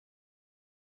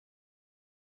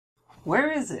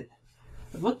Where is it?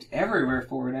 I've looked everywhere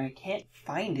for it and I can't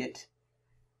find it.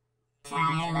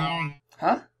 Tyler.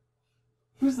 Huh?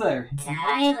 Who's there?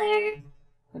 Tyler.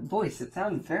 That voice, it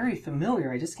sounds very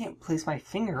familiar. I just can't place my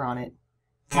finger on it.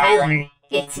 Tyler,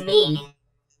 it's me.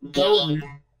 Game.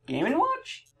 Game &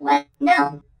 Watch? What?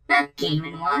 No, not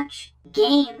Game & Watch.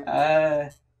 Game.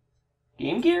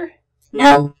 Game Gear?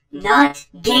 No, not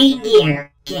Game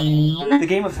Gear. Game. The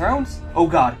Game of Thrones? Oh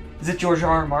god, is it George R.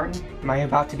 R. Martin? Am I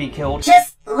about to be killed?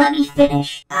 Just let me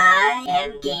finish. I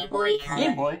am Gameboy Color.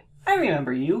 Game Boy? I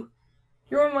remember you.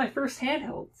 You're one of my first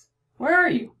handhelds. Where are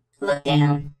you? Look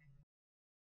down.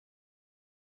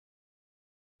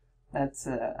 That's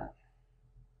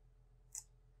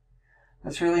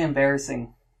really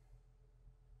embarrassing.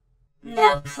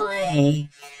 Now play.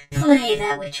 Play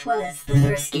that which was the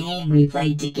first game we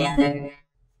played together.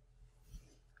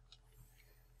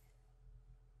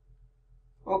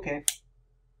 Okay.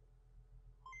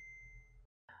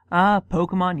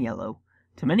 Pokemon Yellow.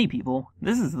 To many people,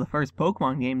 this is the first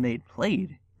Pokemon game they'd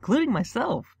played, including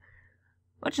myself.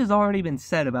 Much has already been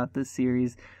said about this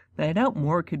series, that I doubt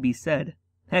more could be said.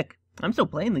 Heck, I'm still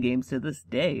playing the games to this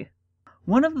day.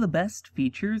 One of the best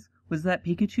features was that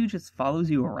Pikachu just follows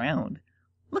you around.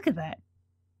 Look at that.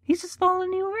 He's just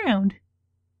following you around.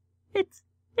 It's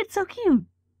so cute.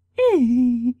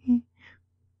 It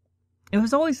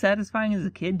was always satisfying as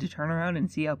a kid to turn around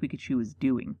and see how Pikachu was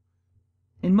doing.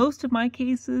 In most of my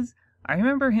cases, I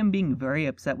remember him being very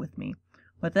upset with me,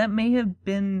 but that may have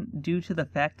been due to the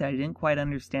fact that I didn't quite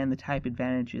understand the type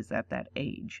advantages at that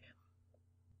age.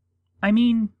 I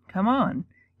mean, come on.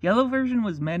 Yellow version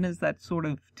was meant as that sort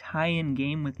of tie-in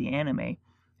game with the anime,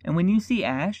 and when you see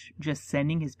Ash just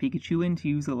sending his Pikachu in to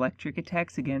use electric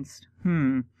attacks against,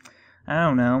 I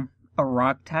don't know, a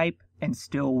rock type and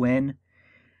still win,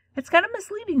 it's kind of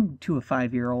misleading to a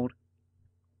 5-year-old.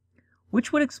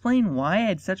 Which would explain why I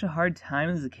had such a hard time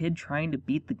as a kid trying to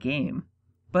beat the game.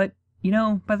 But,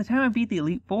 by the time I beat the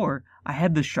Elite Four, I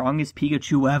had the strongest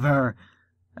Pikachu ever.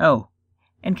 Oh,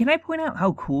 and can I point out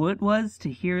how cool it was to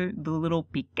hear the little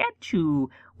Pikachu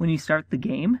when you start the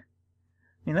game? I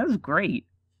mean, that was great.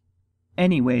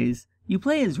 Anyways, you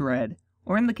play as Red,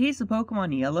 or in the case of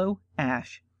Pokemon Yellow,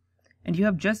 Ash. And you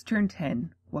have just turned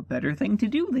 10. What better thing to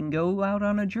do than go out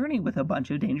on a journey with a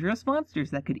bunch of dangerous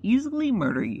monsters that could easily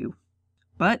murder you?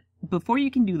 But before you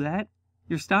can do that,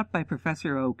 you're stopped by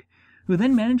Professor Oak, who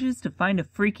then manages to find a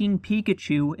freaking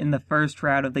Pikachu in the first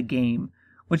route of the game,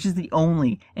 which is the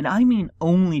only, and I mean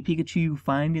only, Pikachu you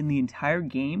find in the entire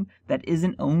game that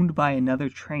isn't owned by another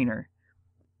trainer.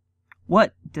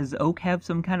 What, does Oak have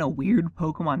some kind of weird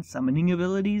Pokemon summoning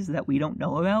abilities that we don't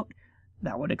know about?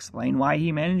 That would explain why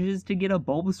he manages to get a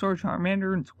Bulbasaur,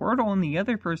 Charmander, and Squirtle in the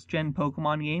other first-gen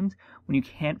Pokemon games when you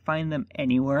can't find them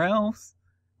anywhere else.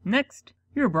 Next,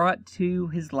 you're brought to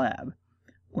his lab,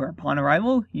 where upon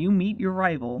arrival, you meet your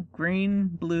rival, Green,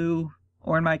 Blue,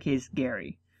 or in my case,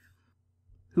 Gary,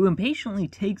 who impatiently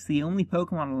takes the only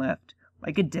Pokemon left,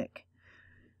 like a dick,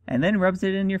 and then rubs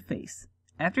it in your face.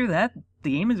 After that,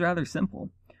 the game is rather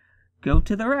simple. Go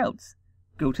to the routes.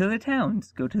 Go to the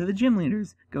towns. Go to the gym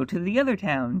leaders. Go to the other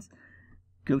towns.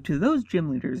 Go to those gym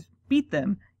leaders. Beat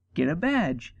them. Get a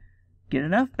badge. Get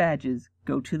enough badges.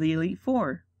 Go to the Elite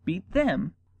Four. Beat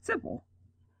them. Simple.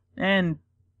 And,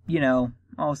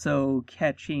 also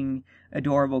catching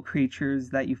adorable creatures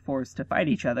that you force to fight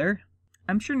each other.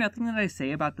 I'm sure nothing that I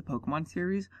say about the Pokemon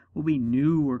series will be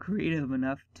new or creative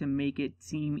enough to make it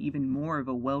seem even more of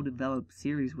a well-developed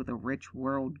series with a rich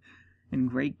world and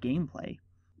great gameplay.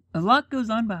 A lot goes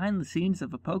on behind the scenes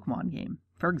of a Pokemon game.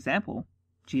 For example,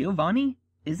 Giovanni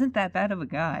isn't that bad of a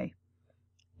guy.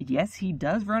 Yes, he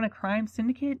does run a crime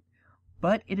syndicate,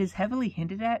 but it is heavily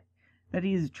hinted at that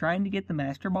he is trying to get the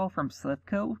Master Ball from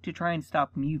Slivko to try and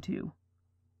stop Mewtwo.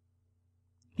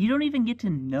 You don't even get to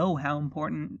know how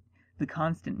important the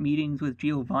constant meetings with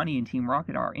Giovanni and Team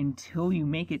Rocket are until you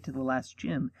make it to the last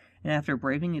gym, and after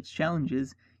braving its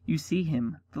challenges, you see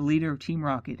him, the leader of Team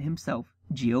Rocket himself,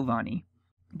 Giovanni.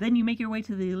 Then you make your way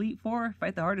to the Elite Four,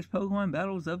 fight the hardest Pokemon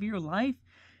battles of your life,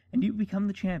 and you become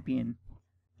the champion.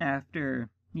 After,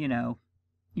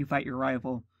 you fight your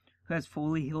rival, who has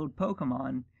fully healed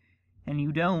Pokemon, and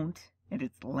you don't, and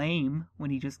it's lame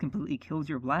when he just completely kills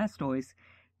your Blastoise,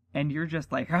 and you're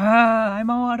just like, I'm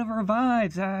all out of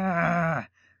revives,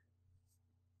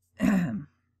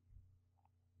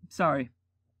 Sorry.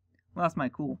 Lost my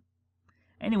cool.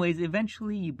 Anyways,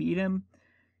 eventually you beat him,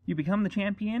 you become the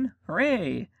champion,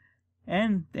 hooray!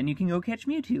 And then you can go catch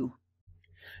Mewtwo.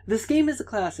 This game is a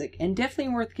classic, and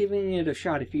definitely worth giving it a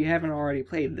shot if you haven't already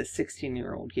played this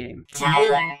 16-year-old game.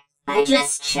 Tyler, I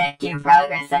just checked your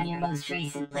progress on your most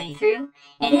recent playthrough,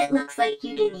 and it looks like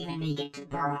you didn't even make it to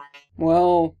Brock.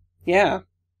 Well, yeah.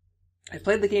 I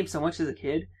played the game so much as a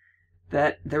kid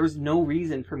that there was no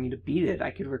reason for me to beat it.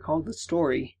 I could recall the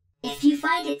story. If you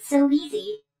find it so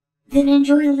easy, then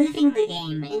enjoy living the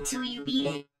game until you beat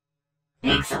it.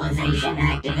 Pixelization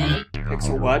activate.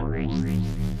 Pixel what?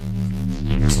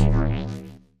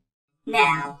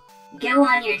 Now, go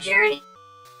on your journey.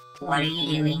 What are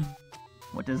you doing?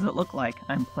 What does it look like?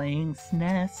 I'm playing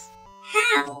SNES.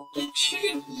 How? It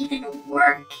shouldn't even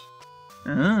work.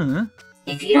 Uh.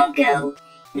 If you don't go,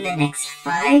 in the next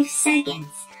 5 seconds,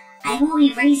 I will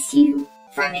erase you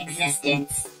from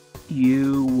existence.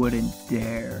 You wouldn't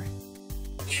dare.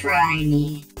 Try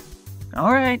me.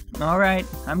 Alright,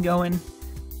 I'm going.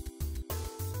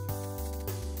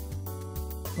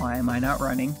 Why am I not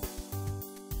running?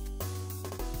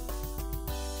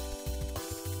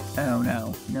 Oh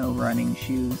no, no running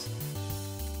shoes.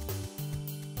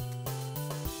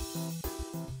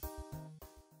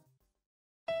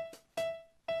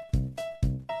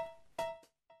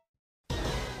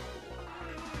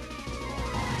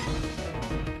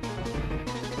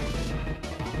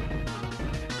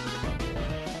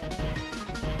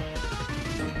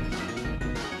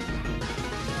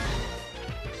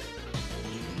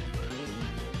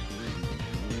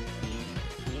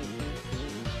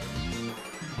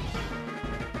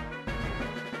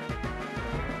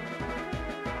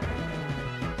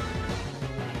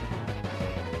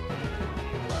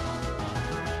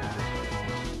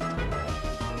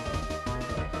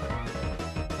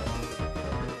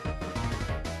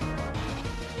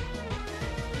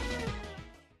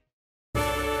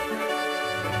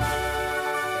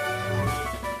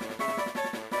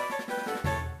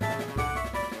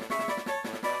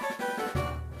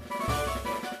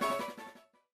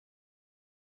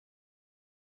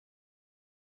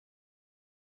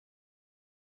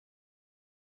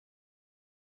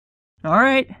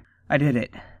 Alright, I did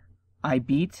it. I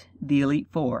beat the Elite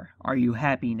Four. Are you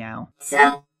happy now?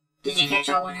 So, did you catch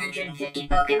all 150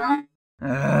 Pokemon?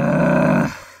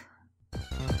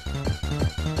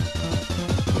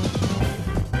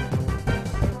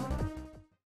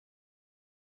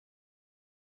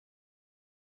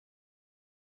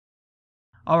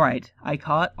 Alright, I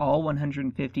caught all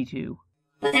 152.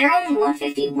 But there are only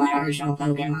 151 original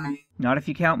Pokemon. Not if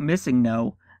you count missing,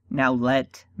 no. Now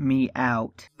let me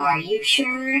out. Are you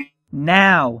sure?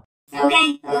 Now!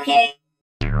 Okay.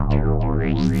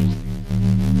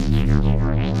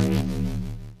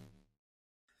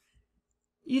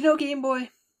 You know, Game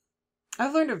Boy,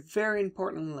 I've learned a very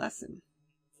important lesson.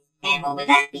 And what would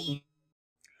that be?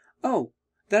 Oh,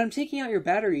 that I'm taking out your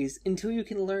batteries until you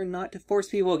can learn not to force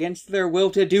people against their will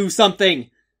to do something!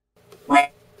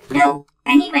 What? No,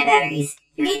 I need my batteries.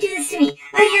 You can't do this to me.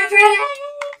 I have